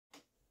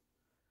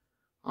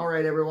All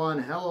right, everyone.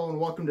 Hello and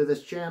welcome to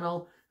this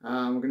channel.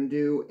 We're going to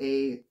do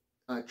a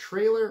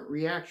trailer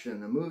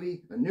reaction,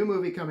 a new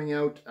movie coming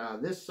out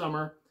this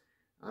summer.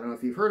 I don't know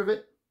if you've heard of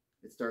it.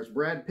 It stars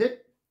Brad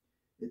Pitt.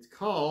 It's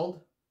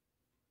called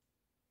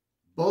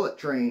Bullet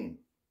Train.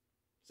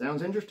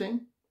 Sounds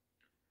interesting.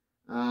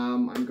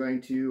 I'm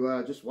going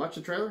to just watch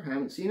the trailer. I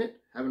haven't seen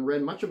it. Haven't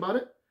read much about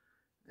it.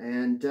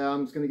 And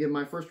I'm just going to give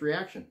my first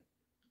reaction.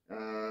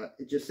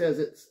 It just says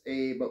it's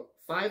about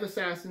 5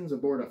 assassins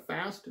aboard a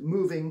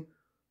fast-moving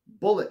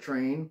bullet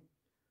train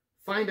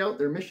find out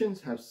their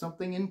missions have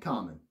something in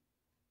common.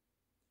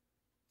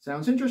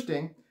 Sounds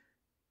interesting.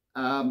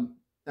 Now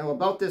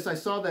about this, I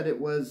saw that it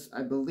was,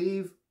 I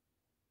believe,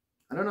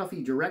 I don't know if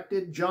he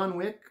directed John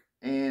Wick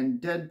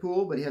and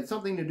Deadpool, but he had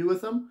something to do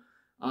with them.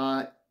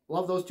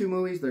 Love those two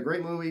movies. They're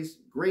great movies,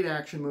 great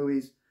action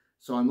movies.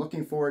 So I'm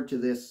looking forward to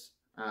this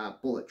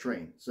Bullet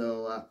Train.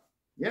 So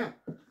yeah,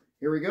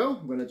 here we go.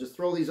 I'm going to just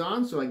throw these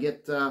on so I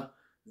get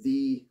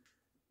the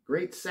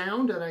great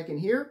sound that I can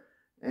hear.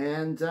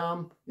 And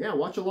yeah,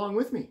 watch along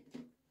with me.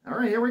 All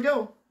right, here we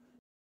go.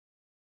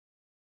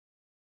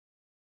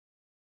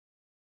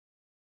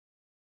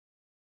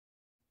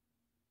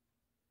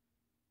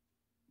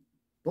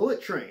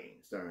 Bullet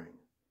Train, starring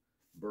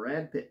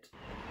Brad Pitt.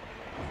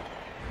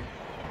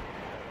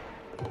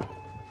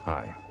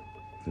 Hi,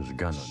 there's a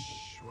gun on.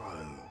 Shh,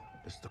 run.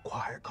 It's the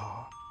quiet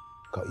car.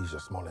 Gotta use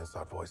your small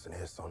inside voice in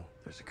here, son.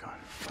 There's a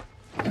gun.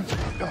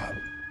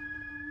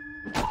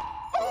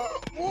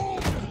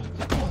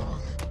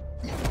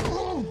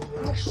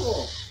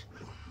 Cool.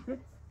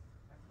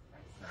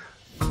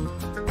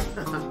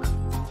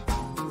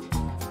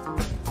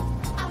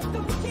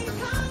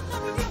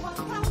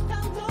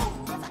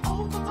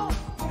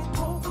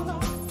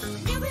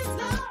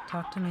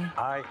 Talk to me.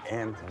 I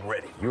am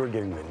ready. You're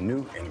getting the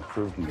new and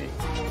improved me.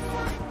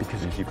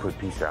 Because if you put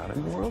peace out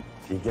in the world,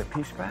 you get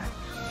peace back.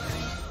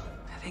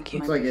 I think you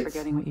Looks might like be it's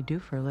forgetting what you do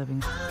for a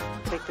living.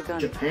 Take the gun.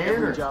 Japan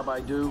Every or job I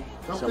do,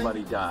 something?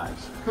 somebody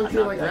dies. I'm Country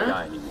not like that that?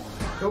 guy anymore.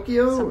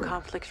 Tokyo? Some Or-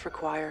 conflicts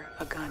require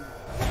a gun.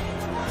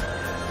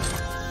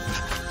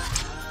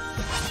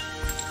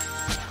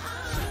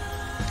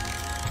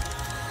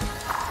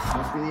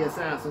 Must be the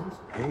assassins.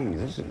 Hey,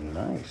 this is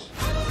nice.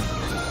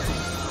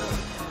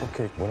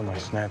 Okay, what am I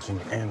snatching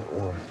and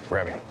or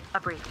grabbing? A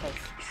briefcase.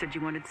 You said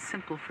you wanted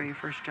simple for your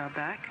first job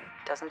back.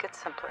 Doesn't get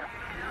simpler.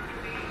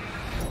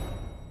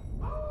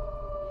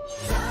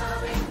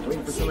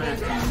 Waiting for some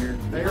action here.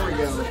 There we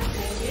go.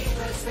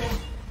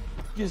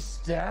 You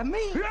stab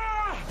me?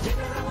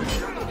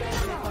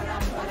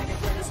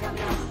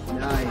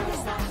 Nice.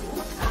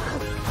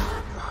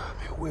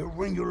 We'll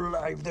ruin your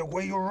life the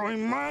way you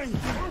ruin mine.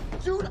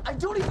 Dude, I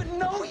don't even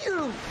know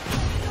you.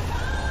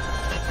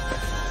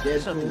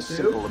 There's Deadpool something 2.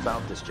 simple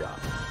about this job.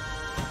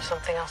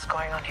 Something else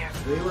going on here.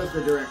 He was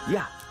the director.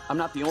 Yeah, I'm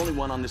not the only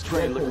one on this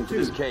train Deadpool looking for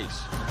this 2.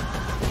 case.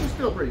 He's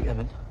still pretty good.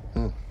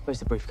 Evan, where's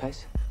the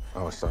briefcase?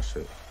 Oh, it's not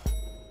shit.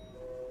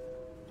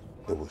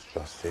 It was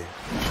just here.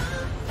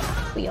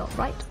 We are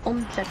right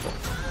on schedule.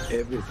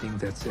 Everything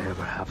that's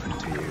ever happened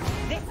to you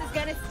This is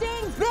gonna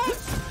sting,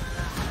 bitch!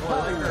 Oh,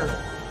 I like her.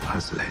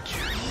 has led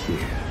you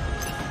here.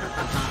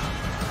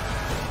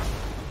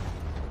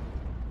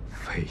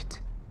 Fate.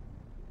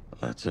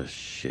 That's a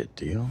shit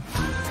deal.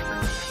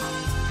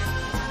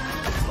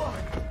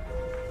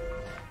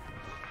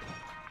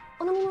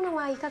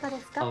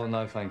 Oh,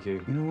 no, thank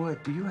you. You know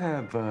what? Do you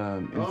have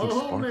anything Oh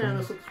sparkling? man,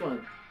 this looks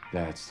fun.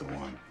 That's the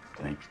one.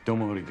 Thank you.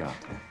 Domo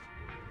arigato.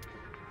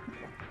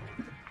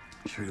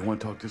 Sure you want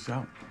to talk this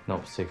out?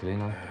 Not particularly,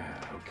 no.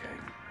 Okay.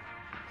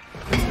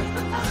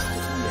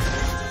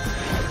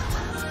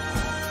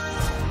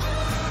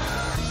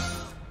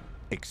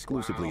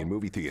 Exclusively in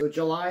movie theaters. So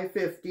July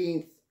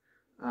 15th,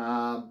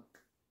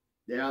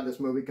 yeah, this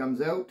movie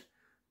comes out.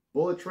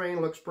 Bullet Train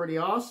looks pretty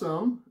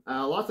awesome.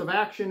 Lots of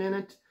action in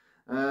it.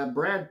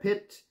 Brad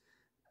Pitt,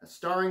 a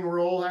starring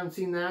role. Haven't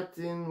seen that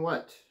in,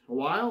 what, a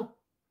while?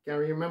 Can't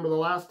really remember the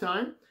last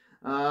time.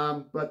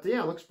 But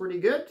yeah, looks pretty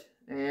good.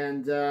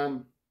 And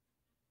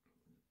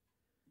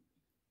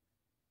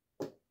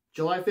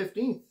July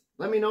 15th.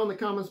 Let me know in the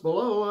comments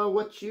below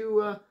what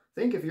you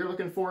think if you're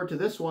looking forward to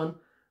this one.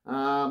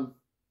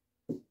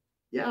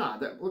 Yeah,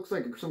 that looks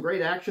like some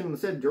great action. It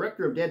said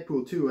director of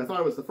Deadpool 2. I thought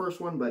it was the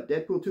first one, but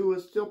Deadpool 2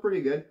 was still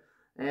pretty good.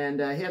 And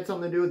he had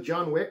something to do with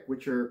John Wick,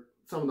 which are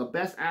some of the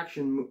best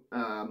action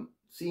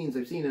scenes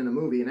I've seen in a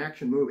movie, an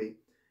action movie.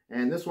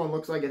 And this one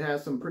looks like it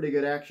has some pretty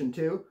good action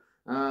too.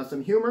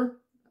 Some humor.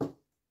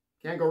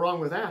 Can't go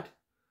wrong with that.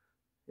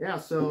 Yeah,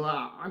 so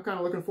I'm kind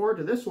of looking forward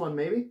to this one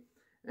maybe.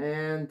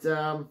 And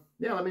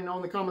yeah, let me know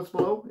in the comments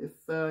below if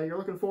you're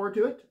looking forward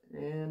to it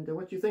and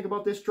what you think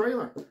about this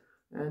trailer.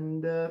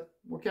 And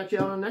we'll catch you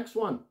on the next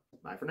one.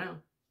 Bye for now.